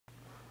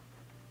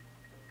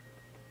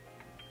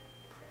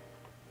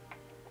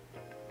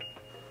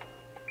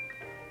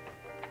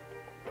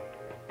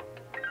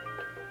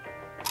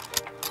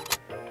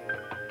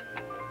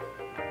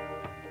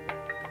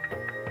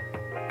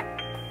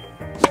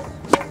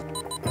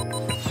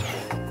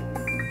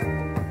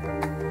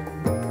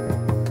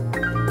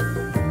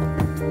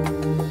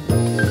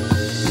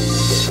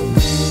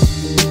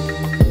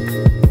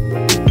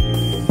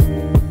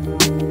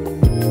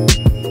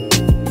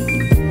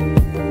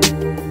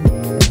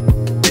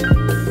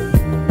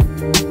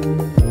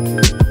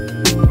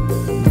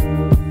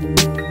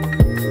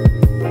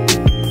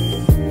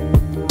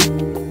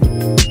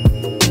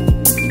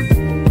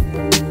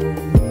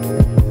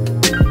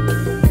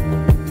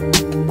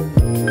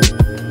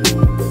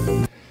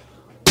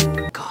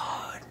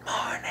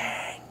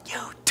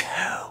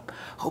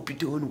you're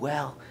doing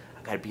well.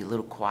 I gotta be a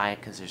little quiet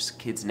because there's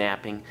kids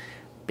napping.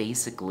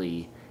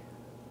 Basically,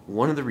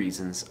 one of the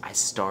reasons I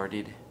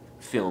started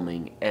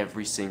filming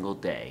every single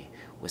day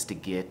was to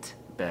get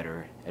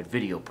better at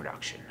video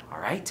production,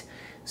 alright?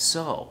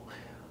 So,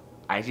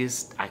 I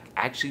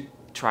actually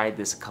tried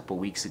this a couple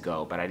weeks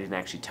ago, but I didn't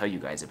actually tell you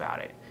guys about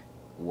it.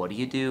 What do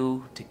you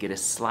do to get a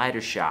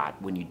slider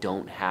shot when you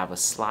don't have a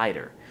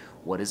slider?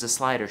 What is a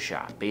slider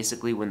shot?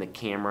 Basically, when the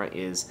camera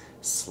is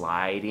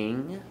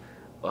sliding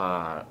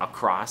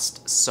across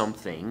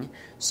something,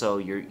 so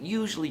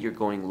you're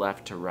going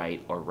left to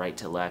right or right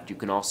to left. You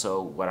can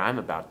also, what I'm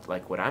about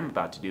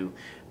to do,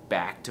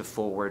 back to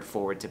forward,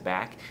 forward to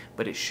back,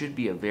 but it should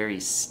be a very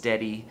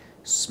steady,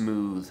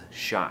 smooth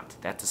shot.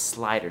 That's a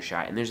slider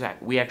shot. And there's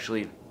that. We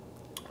actually,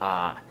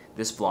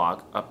 this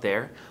vlog up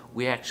there,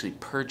 we actually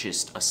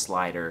purchased a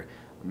slider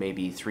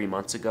maybe 3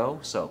 months ago,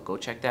 so go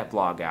check that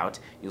vlog out.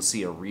 You'll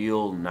see a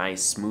real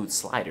nice, smooth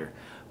slider.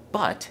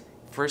 But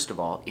first of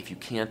all, if you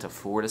can't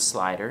afford a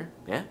slider,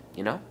 yeah,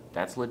 you know,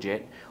 that's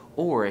legit.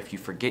 Or if you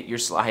forget your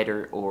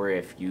slider, or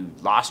if you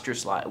lost your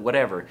slider,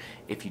 whatever,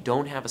 if you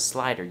don't have a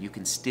slider, you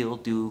can still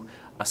do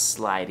a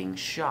sliding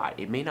shot.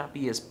 It may not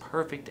be as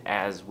perfect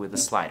as with a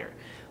slider,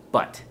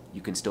 but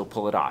you can still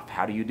pull it off.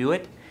 How do you do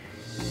it?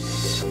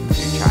 Your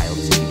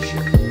child's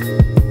t-shirt.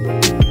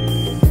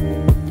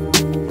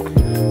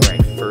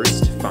 Right,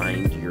 first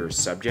find your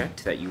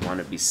subject that you want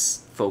to be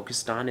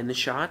focused on in the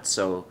shot.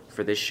 So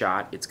for this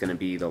shot, it's going to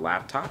be the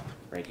laptop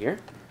right here.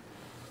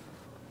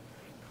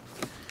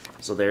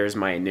 So there's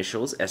my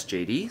initials,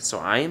 SJD. So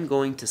I am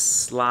going to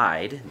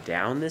slide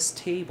down this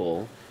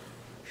table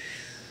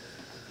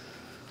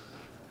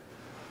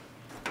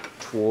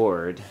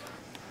toward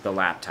the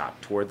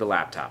laptop,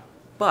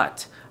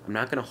 But I'm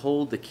not going to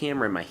hold the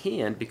camera in my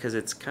hand because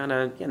it's kind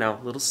of, you know,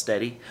 a little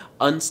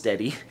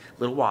unsteady, a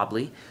little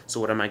wobbly. So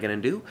what am I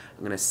going to do? I'm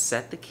going to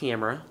set the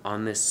camera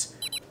on this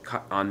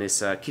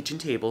kitchen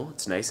table.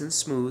 It's nice and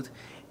smooth.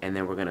 And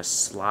then we're going to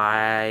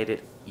slide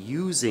it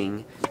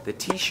using the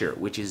t-shirt,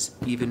 which is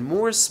even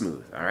more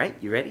smooth. All right,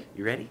 you ready?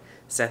 You ready?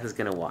 Seth is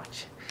going to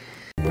watch.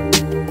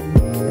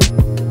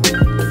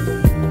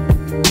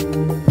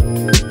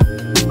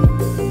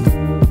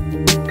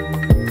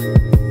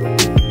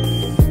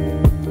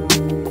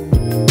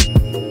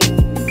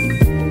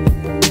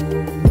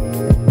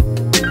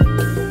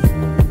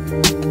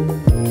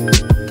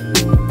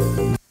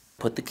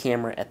 Put the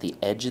camera at the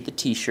edge of the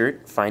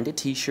t-shirt, find a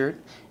t-shirt,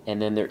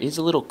 and then there is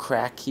a little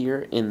crack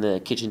here in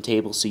the kitchen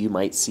table, so you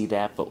might see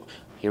that, but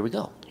here we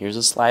go. Here's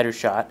a slider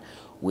shot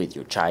with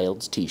your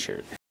child's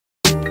t-shirt.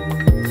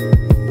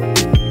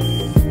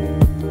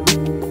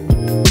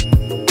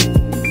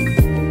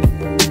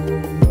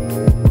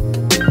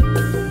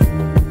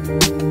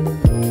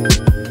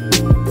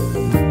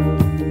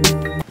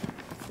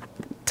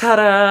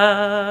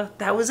 Ta-da!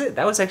 That was it.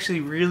 That was actually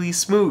really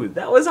smooth.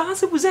 That was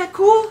awesome. Was that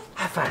cool?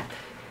 High five.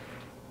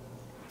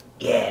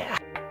 Yeah.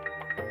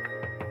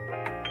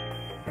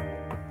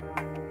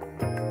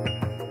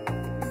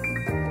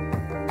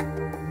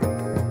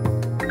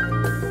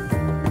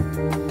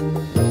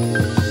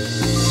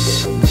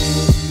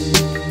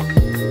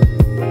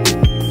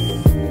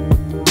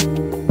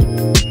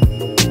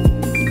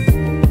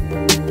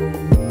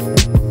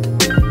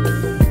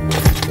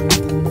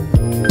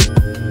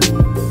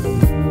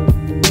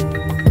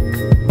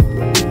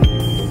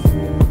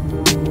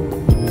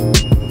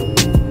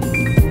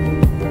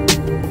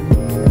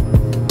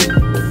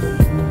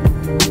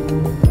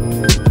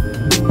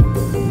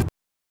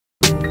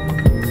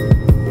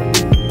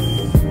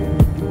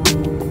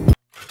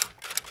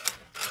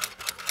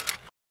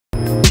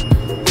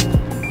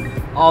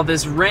 All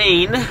this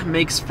rain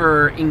makes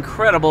for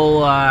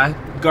incredible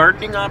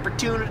gardening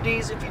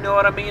opportunities, if you know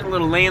what I mean, a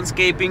little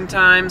landscaping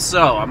time.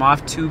 So I'm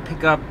off to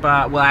pick up,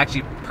 well,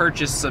 actually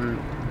purchase some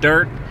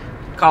dirt,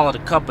 call it a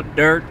cup of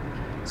dirt.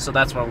 So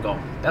that's where I'm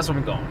going. That's where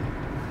I'm going.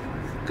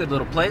 Good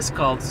little place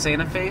called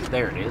Santa Fe.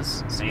 There it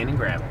is, sand and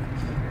gravel.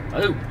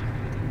 Oh.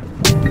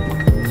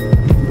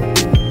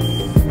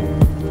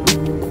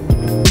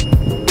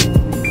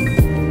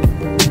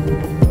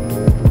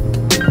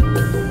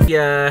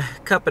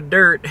 Cup of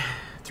dirt,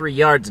 3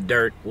 yards of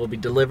dirt, will be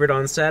delivered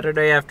on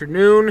Saturday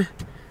afternoon.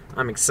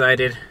 I'm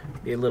excited.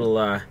 Be a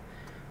little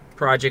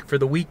project for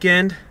the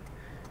weekend.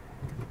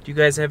 Do you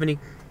guys have any,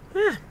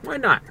 why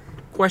not?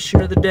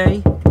 Question of the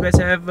day. You guys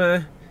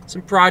have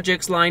some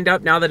projects lined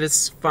up now that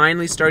it's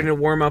finally starting to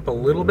warm up a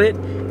little bit?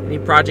 Any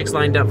projects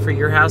lined up for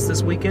your house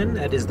this weekend?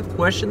 That is the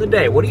question of the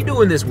day. What are you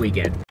doing this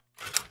weekend?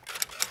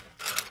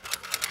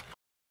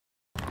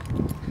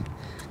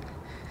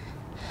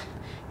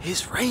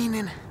 It's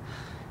raining.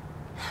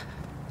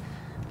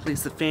 At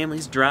least the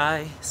family's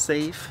dry,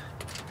 safe.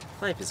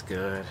 Life is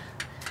good.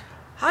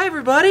 Hi,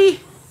 everybody.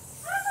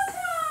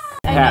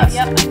 I know,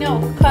 yep, I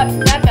know. Cut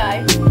that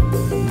guy.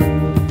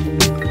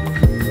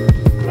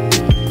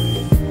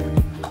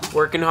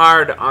 Working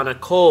hard on a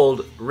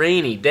cold,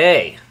 rainy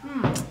day.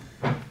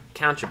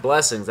 Count your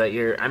blessings that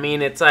you're, I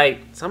mean, it's like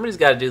somebody's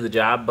got to do the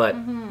job, but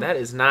that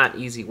is not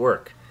easy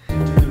work.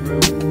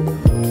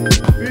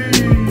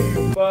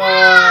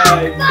 Bye.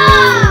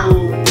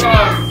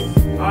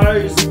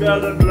 I smell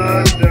the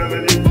blood of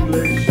an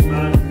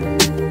Englishman.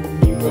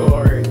 You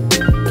roared.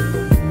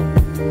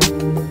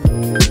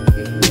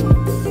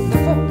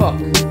 Fuck.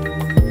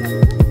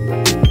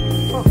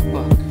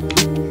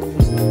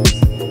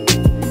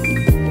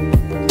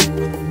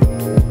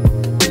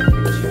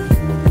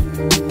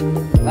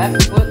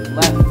 Left foot,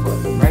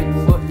 right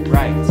foot,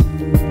 right.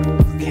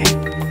 Okay.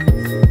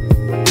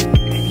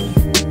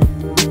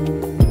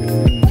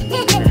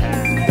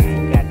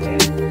 Gotcha.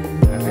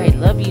 Alright,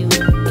 love you.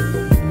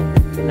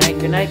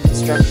 Good night,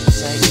 construction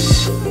site.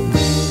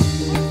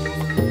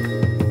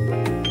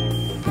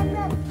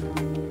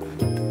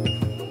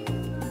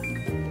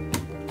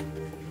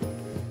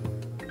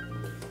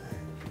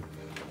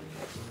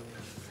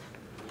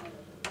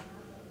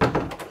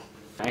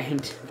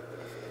 And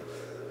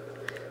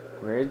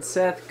where'd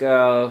Seth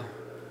go?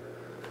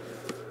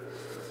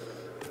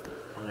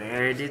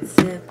 Where did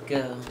Seth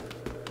go?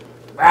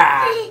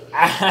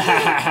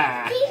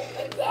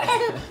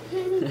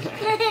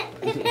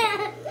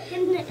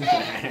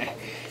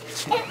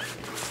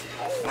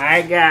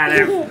 I got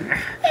him.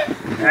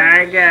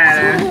 I got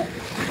him.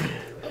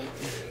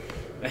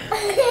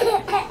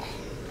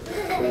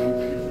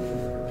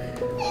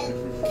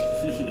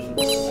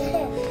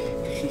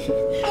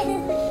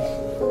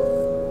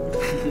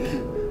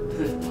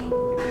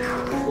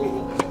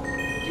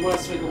 You want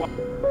to swing the